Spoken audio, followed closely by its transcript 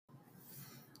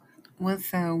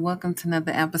What's up? Welcome to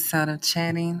another episode of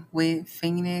Chatting with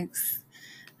Phoenix.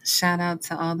 Shout out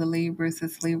to all the Libras.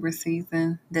 It's Libra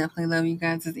season. Definitely love you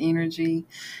guys' energy.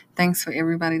 Thanks for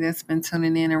everybody that's been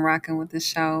tuning in and rocking with the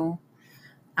show.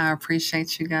 I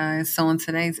appreciate you guys. So, in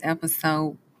today's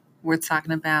episode, we're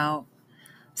talking about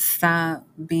stop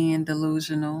being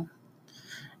delusional.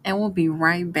 And we'll be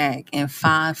right back in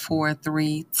 5, 4,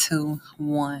 3, 2,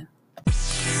 1.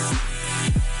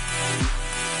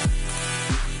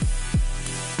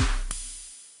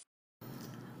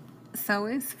 So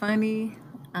it's funny.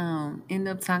 End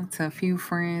up talking to a few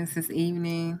friends this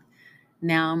evening.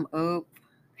 Now I'm up,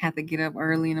 have to get up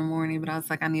early in the morning, but I was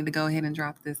like, I need to go ahead and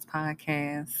drop this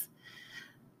podcast.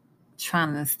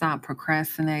 Trying to stop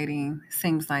procrastinating.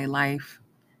 Seems like life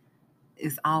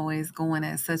is always going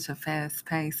at such a fast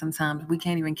pace. Sometimes we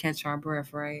can't even catch our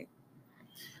breath, right?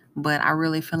 But I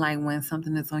really feel like when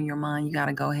something is on your mind, you got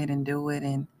to go ahead and do it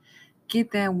and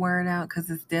get that word out because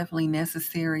it's definitely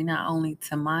necessary, not only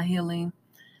to my healing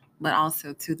but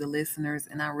also to the listeners.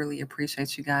 And I really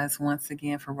appreciate you guys once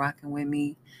again for rocking with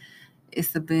me.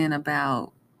 It's been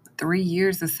about 3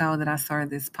 years or so that I started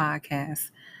this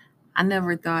podcast. I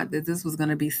never thought that this was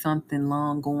going to be something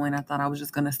long going. I thought I was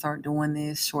just going to start doing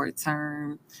this short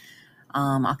term.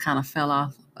 I kind of fell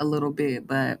off a little bit,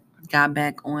 but got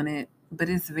back on it. But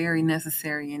it's very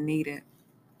necessary and needed.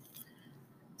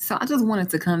 So I just wanted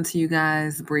to come to you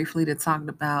guys briefly to talk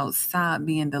about stop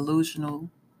being delusional.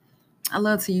 I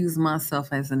love to use myself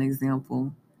as an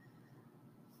example.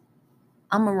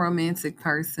 I'm a romantic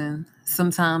person.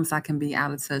 Sometimes I can be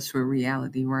out of touch with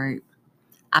reality, right?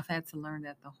 I've had to learn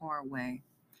that the hard way.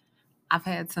 I've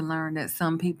had to learn that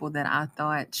some people that I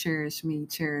thought cherished me,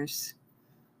 cherished.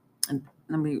 And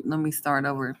let me start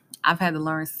over. I've had to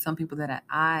learn some people that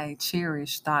I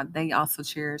cherished thought they also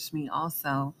cherished me.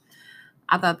 Also,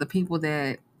 I thought the people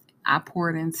that I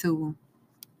poured into,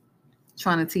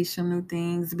 trying to teach them new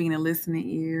things, being a listening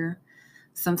ear,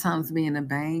 sometimes being a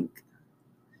bank,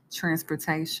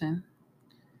 transportation,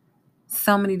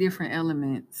 so many different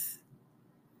elements.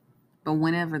 But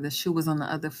whenever the shoe was on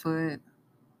the other foot,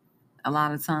 a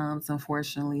lot of times,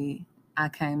 unfortunately, I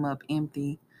came up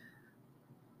empty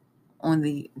on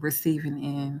the receiving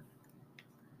end.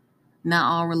 Not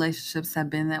all relationships have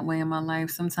been that way in my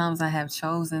life. Sometimes I have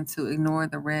chosen to ignore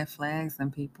the red flags in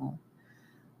people.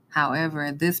 However,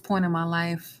 at this point in my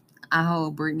life, I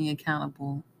hold Brittany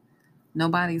accountable.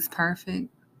 Nobody's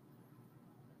perfect,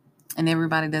 and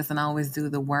everybody doesn't always do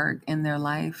the work in their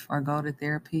life or go to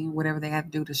therapy, whatever they have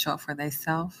to do to show up for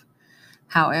themselves.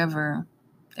 However,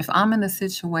 if I'm in a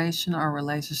situation or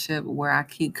relationship where I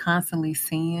keep constantly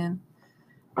seeing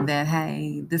that,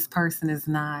 hey, this person is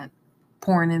not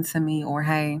pouring into me, or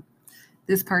hey,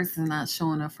 this person is not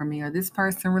showing up for me, or this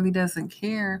person really doesn't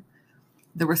care,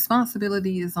 the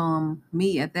responsibility is on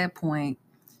me at that point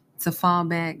to fall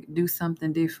back, do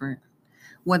something different.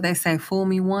 What they say, fool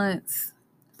me once,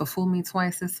 but fool me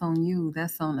twice, it's on you.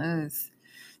 That's on us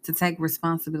to take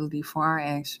responsibility for our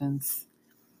actions.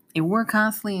 If we're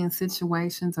constantly in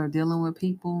situations or dealing with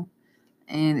people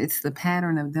and it's the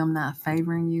pattern of them not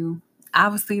favoring you,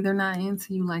 obviously they're not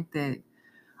into you like that.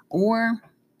 Or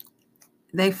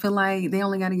they feel like they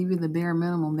only got to give you the bare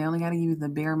minimum. They only got to give you the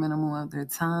bare minimum of their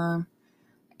time,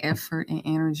 effort, and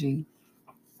energy.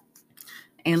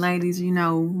 And ladies,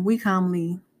 we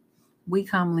commonly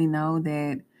know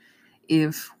that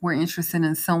if we're interested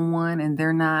in someone and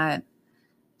they're not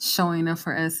showing up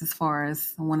for us as far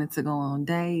as wanting to go on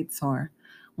dates or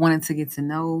wanting to get to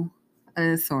know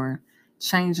us or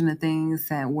changing the things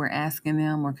that we're asking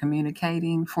them or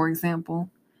communicating, for example.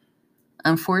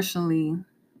 Unfortunately,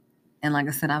 and like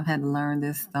I said, I've had to learn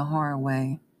this the hard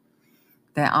way,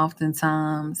 that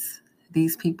oftentimes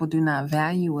these people do not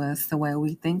value us the way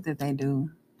we think that they do.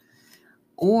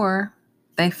 Or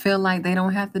they feel like they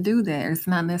don't have to do that. It's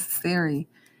not necessary.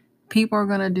 People are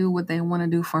going to do what they want to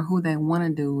do for who they want to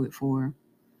do it for.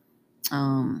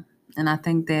 Um, and I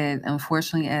think that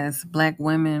unfortunately, as Black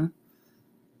women,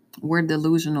 we're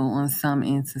delusional on some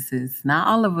instances. Not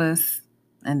all of us,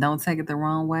 and don't take it the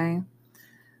wrong way,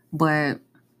 but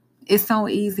it's so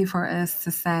easy for us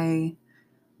to say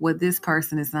what this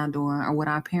person is not doing or what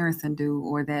our parents didn't do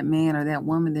or that man or that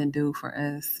woman didn't do for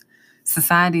us.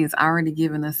 Society has already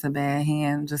given us a bad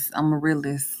hand. Just, I'm a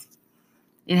realist.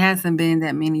 It hasn't been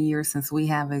that many years since we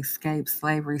have escaped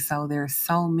slavery, so there's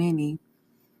so many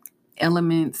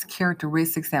elements,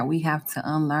 characteristics that we have to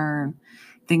unlearn,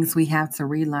 things we have to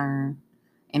relearn.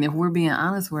 And if we're being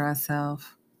honest with ourselves,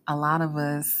 a lot of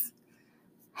us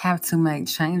have to make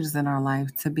changes in our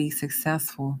life to be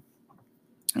successful.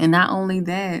 And not only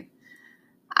that,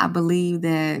 I believe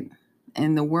that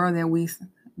in the world that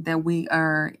that we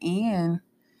are in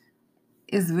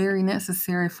is very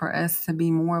necessary for us to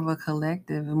be more of a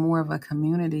collective and more of a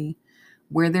community.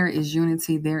 Where there is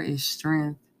unity, there is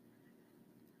strength.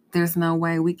 There's no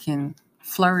way we can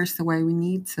flourish the way we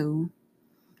need to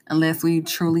unless we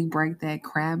truly break that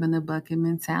crab in the bucket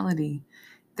mentality.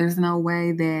 There's no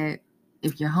way that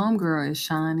if your homegirl is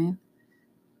shining,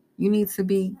 you need to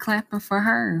be clapping for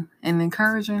her and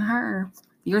encouraging her.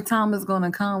 Your time is going to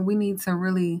come. We need to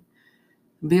really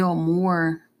build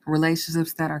more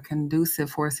relationships that are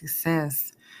conducive for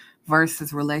success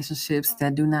versus relationships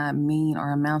that do not mean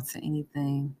or amount to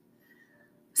anything.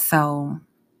 So,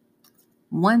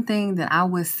 one thing that I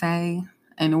would say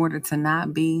in order to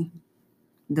not be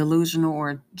delusional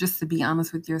or just to be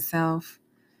honest with yourself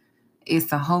is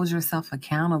to hold yourself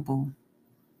accountable.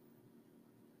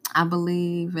 I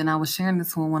believe, and I was sharing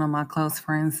this with one of my close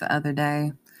friends the other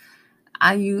day.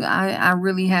 I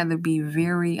really had to be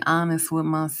very honest with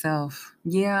myself.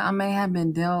 Yeah, I may have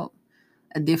been dealt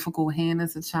a difficult hand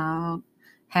as a child,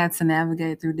 had to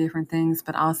navigate through different things,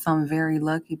 but also I'm very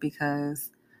lucky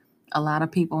because a lot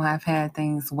of people have had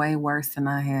things way worse than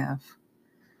I have.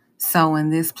 So in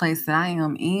this place that I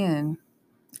am in,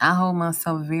 I hold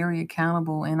myself very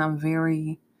accountable and I'm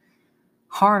very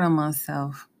hard on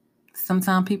myself.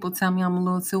 Sometimes people tell me I'm a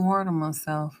little too hard on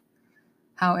myself.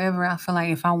 However, I feel like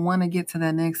if I want to get to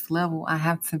that next level, I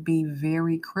have to be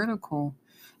very critical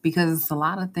because it's a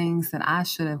lot of things that I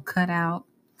should have cut out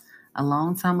a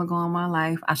long time ago in my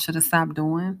life. I should have stopped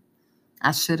doing.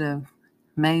 I should have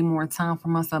made more time for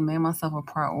myself, made myself a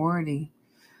priority.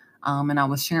 And I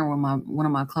was sharing with my one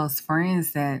of my close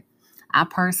friends that I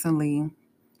personally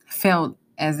felt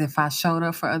as if I showed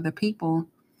up for other people.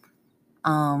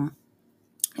 Um,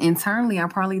 Internally, I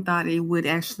probably thought it would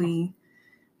actually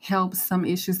help some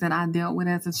issues that I dealt with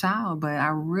as a child, but I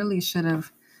really should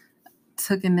have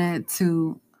taken that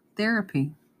to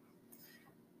therapy.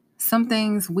 Some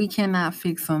things we cannot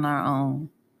fix on our own.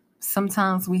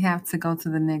 Sometimes we have to go to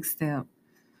the next step.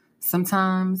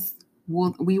 Sometimes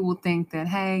we will think that,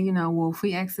 hey, well, if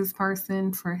we ask this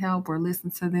person for help or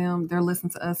listen to them, they're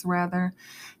listening to us rather,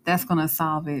 that's going to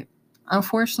solve it.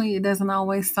 Unfortunately, it doesn't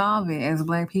always solve it. As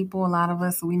Black people, a lot of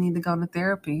us, we need to go to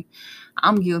therapy.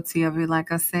 I'm guilty of it.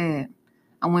 Like I said,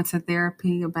 I went to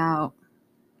therapy about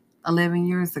 11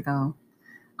 years ago.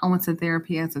 I went to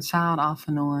therapy as a child off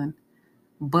and on.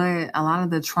 But a lot of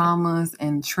the traumas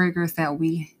and triggers that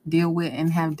we deal with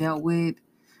and have dealt with,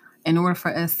 in order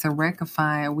for us to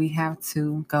rectify it, we have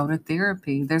to go to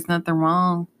therapy. There's nothing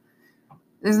wrong.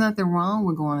 There's nothing wrong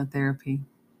with going to therapy.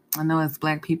 I know as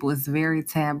Black people, it's very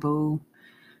taboo.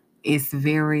 It's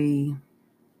very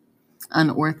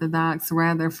unorthodox,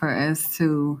 rather, for us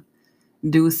to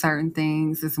do certain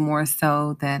things. It's more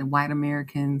so that white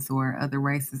Americans or other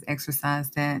races exercise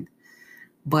that.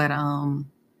 But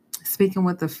speaking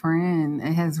with a friend,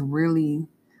 it has really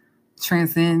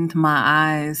transcended my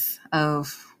eyes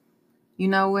of, you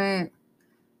know what?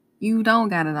 You don't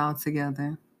got it all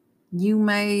together. You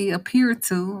may appear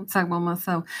to, I'm talking about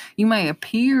myself, you may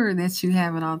appear that you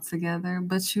have it all together,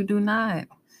 but you do not.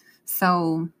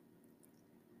 So,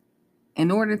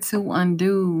 in order to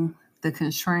undo the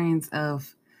constraints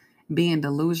of being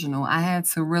delusional, I had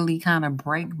to really kind of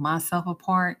break myself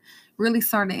apart, really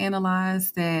start to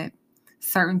analyze that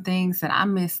certain things that I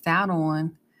missed out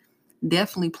on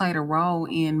definitely played a role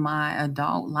in my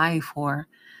adult life, or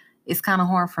it's kind of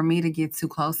hard for me to get too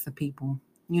close to people.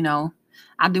 You know,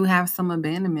 I do have some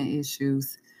abandonment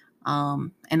issues,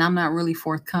 and I'm not really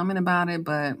forthcoming about it,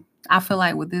 but I feel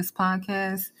like with this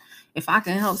podcast, if I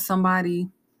can help somebody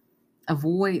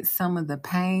avoid some of the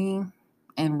pain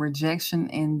and rejection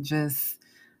and just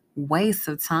waste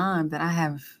of time that I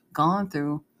have gone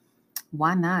through,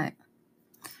 why not?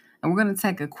 And we're going to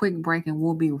take a quick break and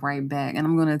we'll be right back. And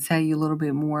I'm going to tell you a little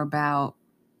bit more about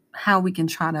how we can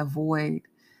try to avoid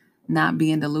not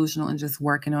being delusional and just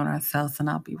working on ourselves. And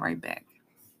I'll be right back.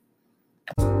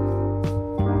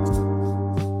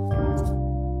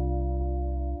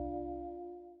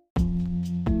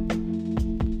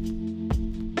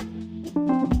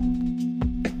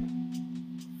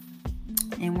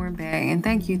 And we're back. And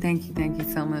thank you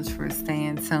so much for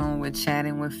staying tuned with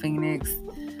Chatting with Phoenix.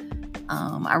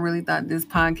 I really thought this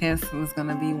podcast was going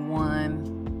to be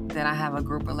one that I have a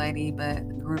group of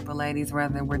ladies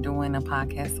rather. We're doing a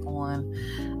podcast on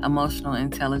emotional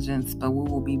intelligence, but we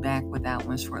will be back with that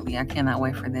one shortly. I cannot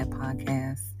wait for that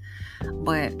podcast.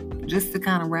 But just to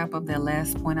kind of wrap up that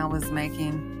last point I was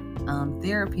making,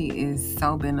 therapy is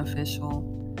so beneficial.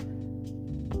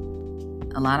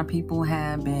 A lot of people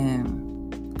have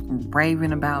been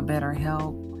raving about better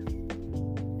help.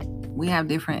 We have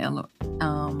different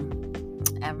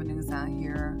avenues out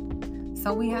here.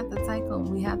 So we have to take them.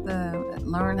 We have to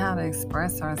learn how to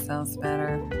express ourselves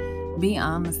better. Be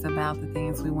honest about the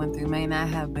things we went through. May not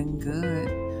have been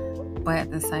good, but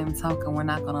at the same token, we're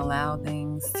not going to allow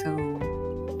things to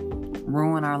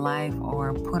ruin our life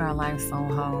or put our lives on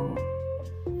hold.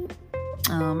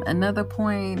 Another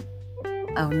point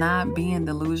of not being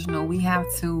delusional, we have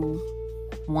to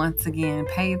once again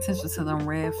pay attention to them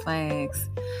red flags.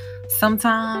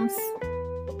 Sometimes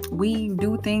we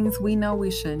do things we know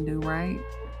we shouldn't do, right?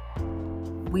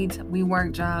 We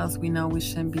work jobs we know we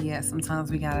shouldn't be at. Sometimes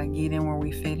we gotta get in where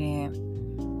we fit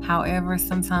in. However,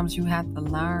 sometimes you have to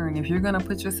learn. If you're gonna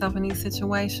put yourself in these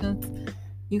situations,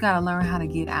 you gotta learn how to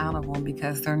get out of them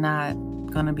because they're not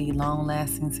gonna be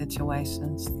long-lasting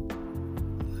situations.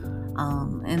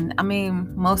 And I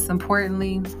mean, most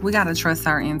importantly, we gotta trust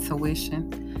our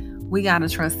intuition. We gotta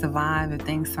trust the vibe if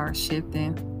things start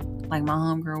shifting. Like my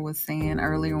homegirl was saying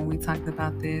earlier when we talked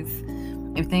about this,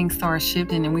 if things start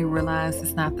shifting and we realize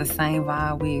it's not the same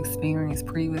vibe we experienced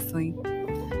previously,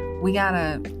 we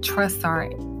gotta trust our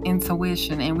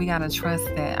intuition and we gotta trust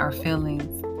that our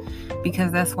feelings,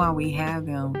 because that's why we have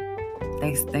them.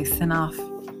 They send off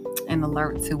an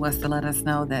alert to us to let us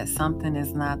know that something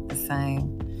is not the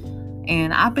same.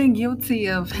 And I've been guilty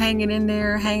of hanging in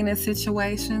there, hanging in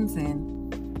situations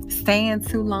and staying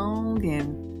too long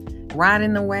and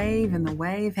riding the wave, and the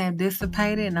wave had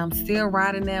dissipated and I'm still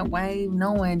riding that wave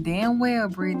knowing damn well,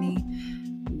 Brittany,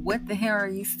 what the hell are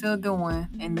you still doing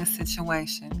in this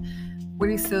situation? What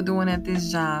are you still doing at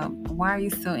this job? Why are you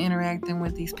still interacting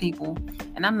with these people?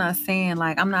 And I'm not saying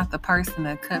like I'm not the person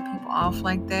to cut people off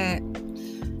like that,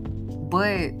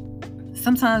 but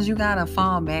sometimes you gotta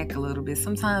fall back a little bit.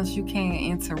 Sometimes you can't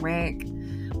interact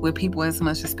with people as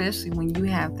much, especially when you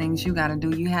have things you gotta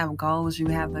do. You have goals you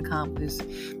have to accomplish.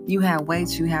 You have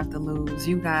weights you have to lose.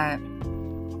 You got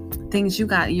things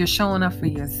you're showing up for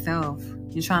yourself.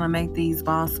 You're trying to make these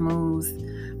boss moves,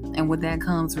 and with that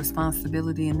comes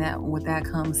responsibility, and with that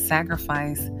comes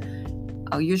sacrifice.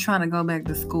 Oh, you're trying to go back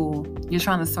to school. You're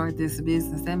trying to start this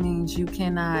business. That means you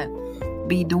cannot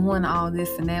be doing all this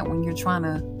and that when you're trying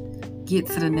to get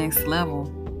to the next level.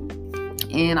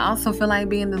 And I also feel like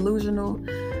being delusional,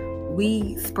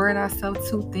 we spread ourselves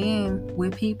too thin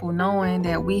with people, knowing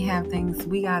that we have things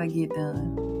we gotta get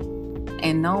done,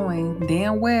 and knowing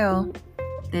damn well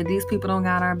that these people don't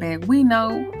got our back. We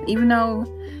know, even though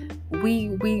we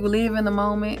live in the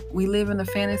moment, we live in the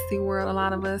fantasy world, a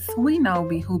lot of us, we know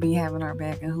who be having our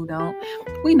back and who don't.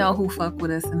 We know who fuck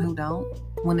with us and who don't.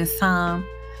 When it's time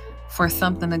for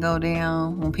something to go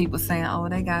down, when people say, oh,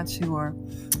 they got you, or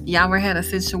y'all ever had a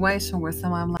situation where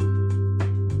somebody like,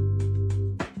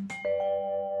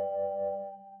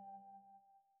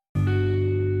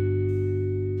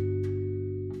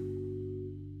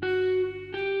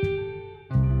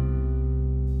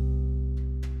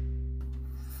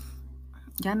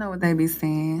 y'all know what they be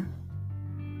saying?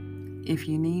 If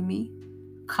you need me,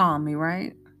 call me,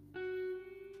 right?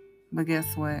 But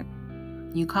guess what?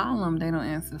 You call them, they don't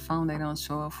answer the phone, they don't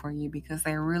show up for you because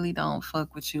they really don't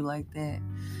fuck with you like that.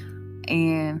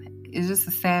 And it's just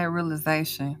a sad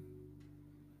realization.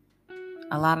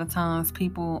 A lot of times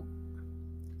people,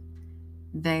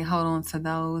 they hold on to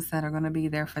those that are going to be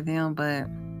there for them, but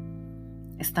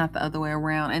it's not the other way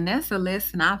around. And that's a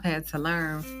lesson I've had to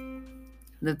learn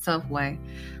the tough way.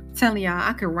 I'm telling y'all,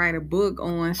 I could write a book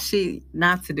on shit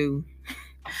not to do.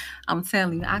 I'm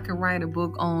telling you, I could write a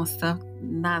book on stuff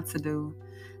not to do.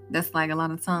 That's like a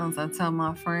lot of times I tell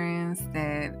my friends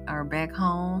that are back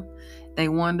home, they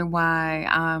wonder why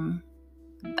I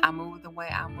move the way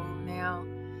I move now.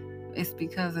 It's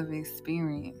because of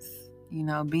experience.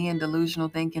 Being delusional,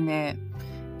 thinking that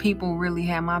people really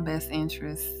have my best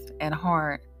interests at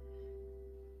heart,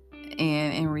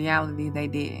 and in reality they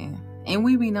didn't. And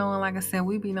we be knowing, like I said,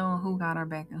 we be knowing who got our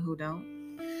back and who don't.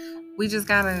 We just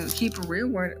gotta keep it real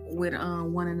with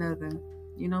one another.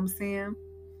 You know what I'm saying?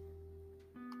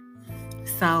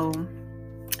 So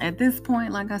at this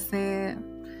point, like I said,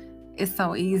 it's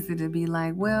so easy to be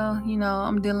like, well,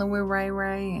 I'm dealing with Ray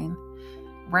Ray, and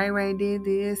Ray Ray did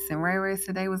this, and Ray Ray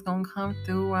said they was gonna come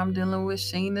through. I'm dealing with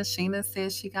Sheena. Sheena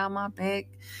said she got my back.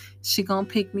 She gonna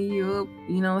pick me up.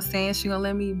 You know what I'm saying? She gonna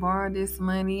let me borrow this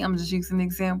money. I'm just using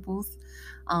examples.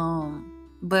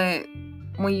 But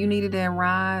when you needed that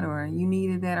ride, or you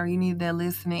needed that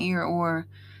listening ear, or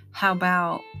how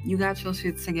about you got your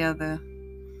shit together,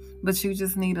 but you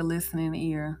just need a listening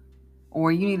ear,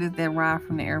 or you needed that ride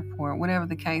from the airport, whatever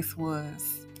the case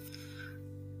was.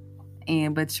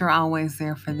 But you're always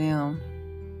there for them.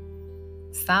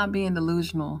 Stop being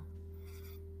delusional.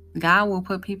 God will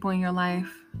put people in your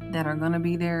life that are going to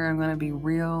be there, are going to be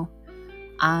real.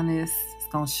 honest. It's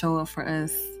going to show up for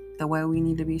us the way we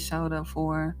need to be showed up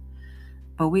for.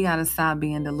 But we got to stop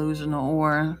being delusional,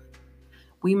 or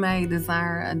we may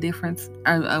desire a different,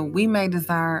 we may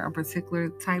desire a particular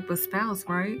type of spouse,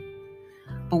 right?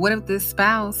 But what if this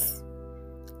spouse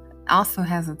also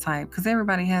has a type? Because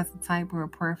everybody has a type or a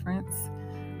preference.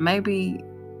 Maybe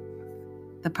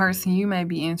the person you may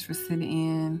be interested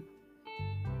in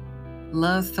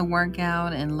loves to work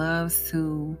out and loves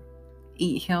to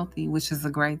eat healthy, which is a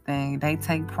great thing. They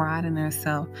take pride in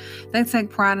themselves. They take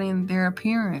pride in their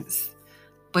appearance.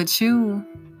 But you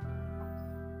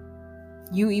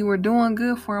were doing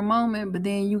good for a moment, but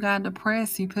then you got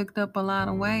depressed. You picked up a lot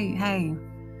of weight. Hey,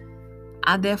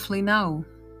 I definitely know.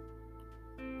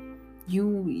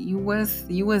 You was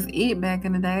it back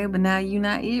in the day, but now you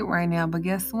not it right now. But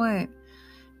guess what?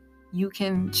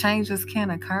 Changes can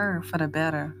occur for the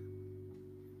better.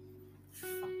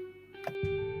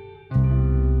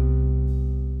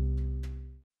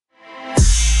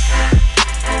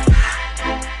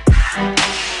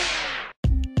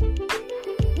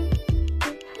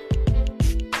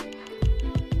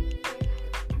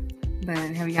 But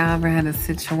have y'all ever had a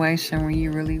situation where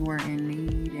you really were in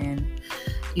need and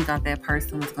you thought that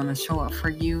person was going to show up for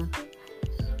you?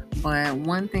 But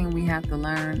one thing we have to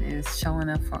learn is showing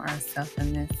up for ourselves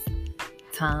in this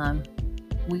time.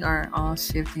 We are all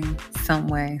shifting some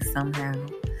way, somehow.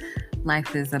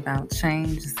 Life is about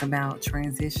change. It's about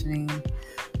transitioning.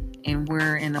 And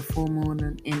we're in a full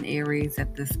moon in Aries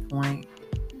at this point.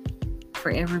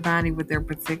 For everybody with their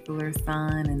particular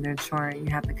sign and their chart, you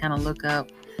have to kind of look up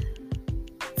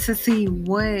to see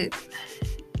what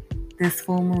this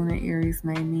full moon in Aries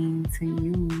may mean to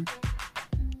you.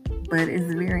 But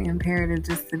it's very imperative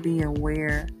just to be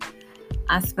aware.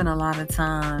 I spent a lot of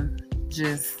time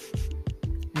just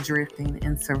drifting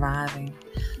and surviving.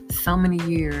 So many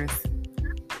years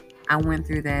I went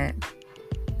through that.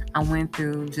 I went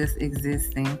through just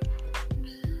existing.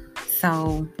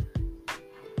 So,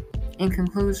 in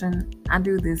conclusion, I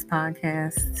do this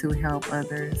podcast to help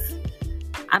others.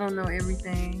 I don't know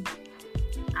everything.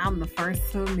 I'm the first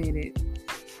to admit it.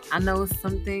 I know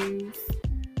some things.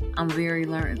 I'm very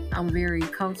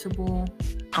coachable.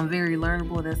 I'm very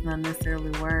learnable. That's not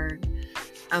necessarily a word,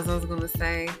 as I was going to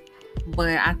say.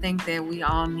 But I think that we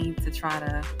all need to try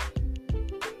to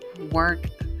work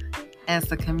as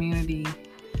a community.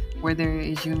 Where there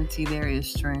is unity, there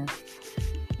is strength.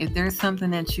 If there's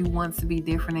something that you want to be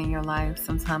different in your life,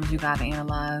 sometimes you got to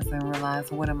analyze and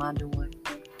realize, what am I doing?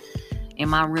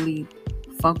 Am I really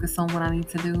focused on what I need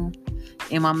to do?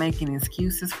 Am I making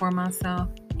excuses for myself?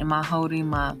 Am I holding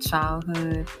my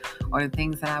childhood or the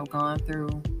things that I've gone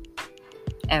through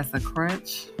as a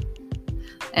crutch?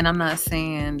 And I'm not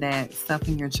saying that stuff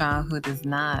in your childhood does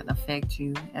not affect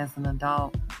you as an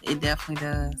adult. It definitely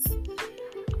does.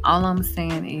 All I'm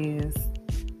saying is,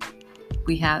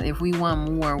 if we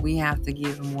want more, we have to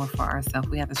give more for ourselves.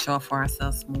 We have to show up for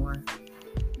ourselves more.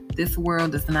 This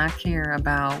world does not care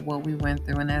about what we went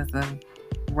through, and as a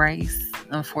race,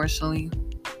 unfortunately.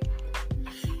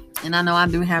 And I know I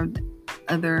do have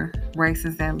other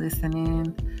races that listen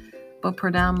in, but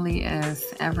predominantly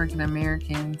as African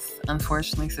Americans,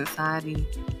 unfortunately, society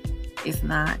is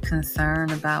not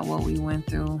concerned about what we went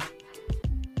through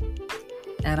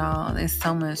at all. There's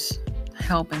so much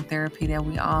help and therapy that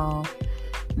we all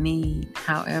need.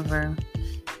 However,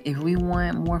 if we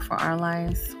want more for our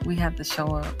lives, we have to show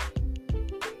up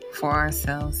for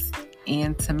ourselves.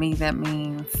 And to me, that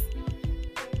means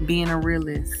being a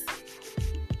realist.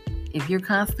 If you're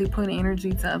constantly putting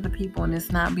energy to other people and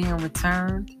it's not being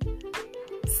returned,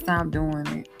 stop doing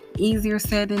it. Easier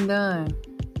said than done.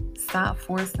 Stop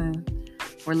forcing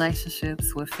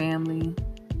relationships with family,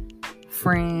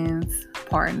 friends,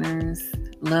 partners,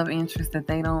 love interests that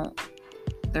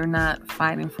they're not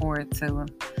fighting for it to.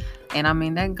 And I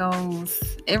mean, that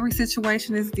goes, every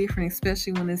situation is different,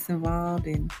 especially when it's involved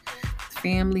in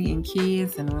family and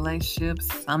kids and relationships.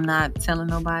 I'm not telling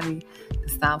nobody to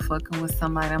stop fucking with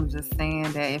somebody. I'm just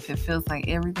saying that if it feels like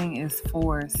everything is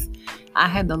forced, I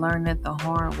had to learn that the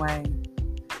hard way.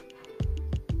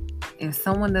 If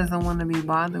someone doesn't want to be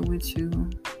bothered with you,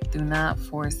 do not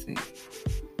force it.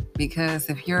 Because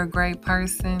if you're a great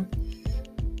person,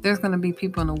 there's going to be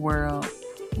people in the world.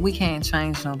 We can't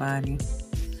change nobody.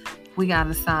 We got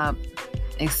to stop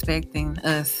expecting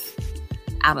us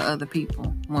out of other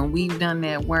people. When we've done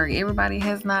that work, everybody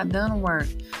has not done work.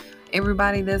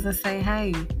 Everybody doesn't say,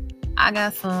 hey, I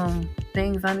got some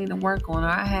things I need to work on, or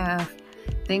I have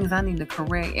things I need to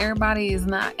correct. Everybody is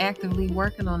not actively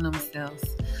working on themselves.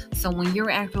 So when you're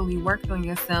actively working on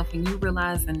yourself and you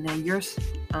realizing that your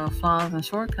flaws and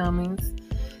shortcomings,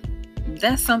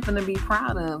 That's something to be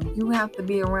proud of. You have to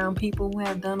be around people who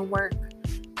have done work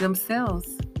themselves.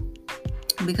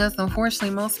 Because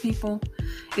unfortunately, most people,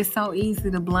 it's so easy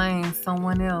to blame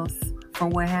someone else for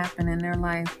what happened in their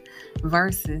life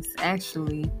versus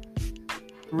actually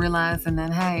realizing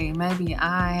that, hey, maybe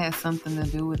I had something to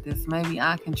do with this. Maybe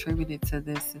I contributed to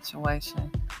this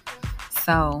situation.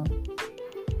 So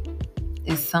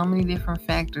it's so many different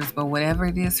factors, but whatever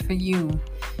it is for you,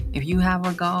 if you have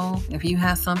a goal, if you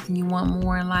have something you want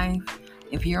more in life,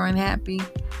 if you're unhappy,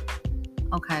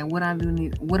 okay, what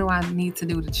do I need to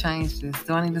do to change this?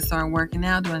 Do I need to start working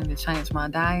out? Do I need to change my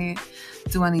diet?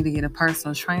 Do I need to get a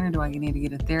personal trainer? Do I need to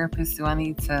get a therapist? Do I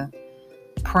need to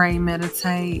pray,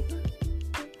 meditate?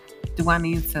 Do I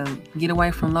need to get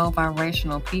away from low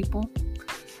vibrational people?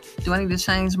 Do I need to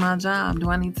change my job? Do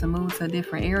I need to move to a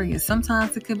different area?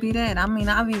 Sometimes it could be that. I mean,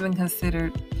 I've even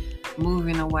considered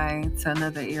moving away to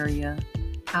another area.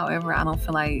 However, I don't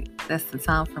feel like that's the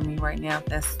time for me right now, if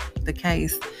that's the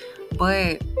case.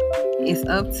 But it's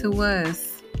up to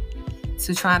us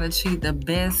to try to achieve the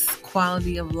best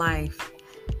quality of life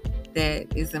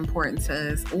that is important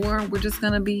to us, or we're just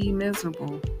going to be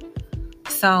miserable.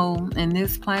 So in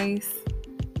this place,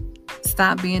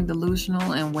 stop being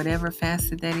delusional in whatever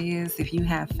facet that is. If you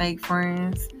have fake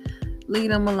friends, leave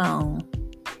them alone,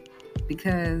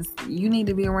 because you need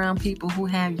to be around people who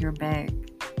have your back.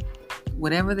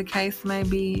 Whatever the case may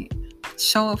be,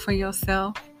 show up for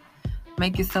yourself.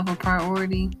 Make yourself a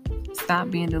priority. Stop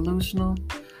being delusional.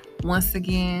 Once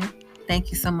again,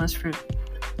 thank you so much for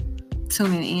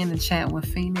tuning in to Chat with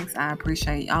Phoenix. I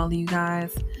appreciate all of you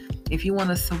guys. If you want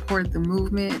to support the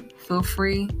movement, feel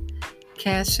free.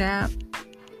 Cash App,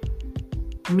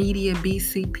 Media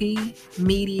BCP,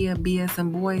 Media B as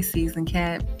in boy, C as in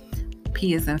cat,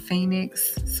 P as in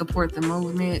Phoenix. Support the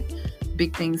movement.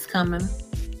 Big things coming.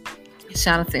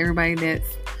 Shout out to everybody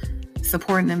that's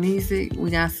supporting the music.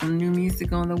 We got some new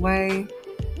music on the way.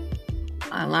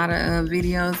 A lot of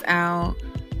videos out.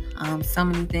 So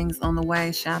many things on the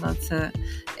way. Shout out to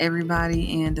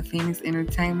everybody, and the Phoenix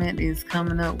Entertainment is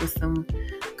coming up with some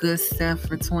good stuff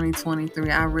for 2023.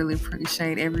 I really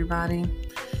appreciate everybody.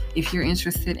 If you're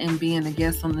interested in being a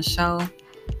guest on the show,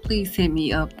 please hit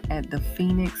me up at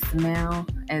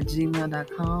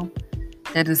thephoenixnow@gmail.com.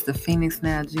 That is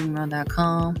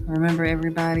thephoenixnow@gmail.com. Remember,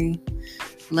 everybody,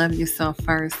 love yourself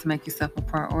first. Make yourself a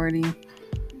priority.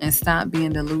 And stop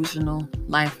being delusional.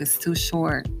 Life is too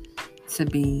short to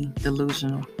be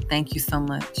delusional. Thank you so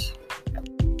much.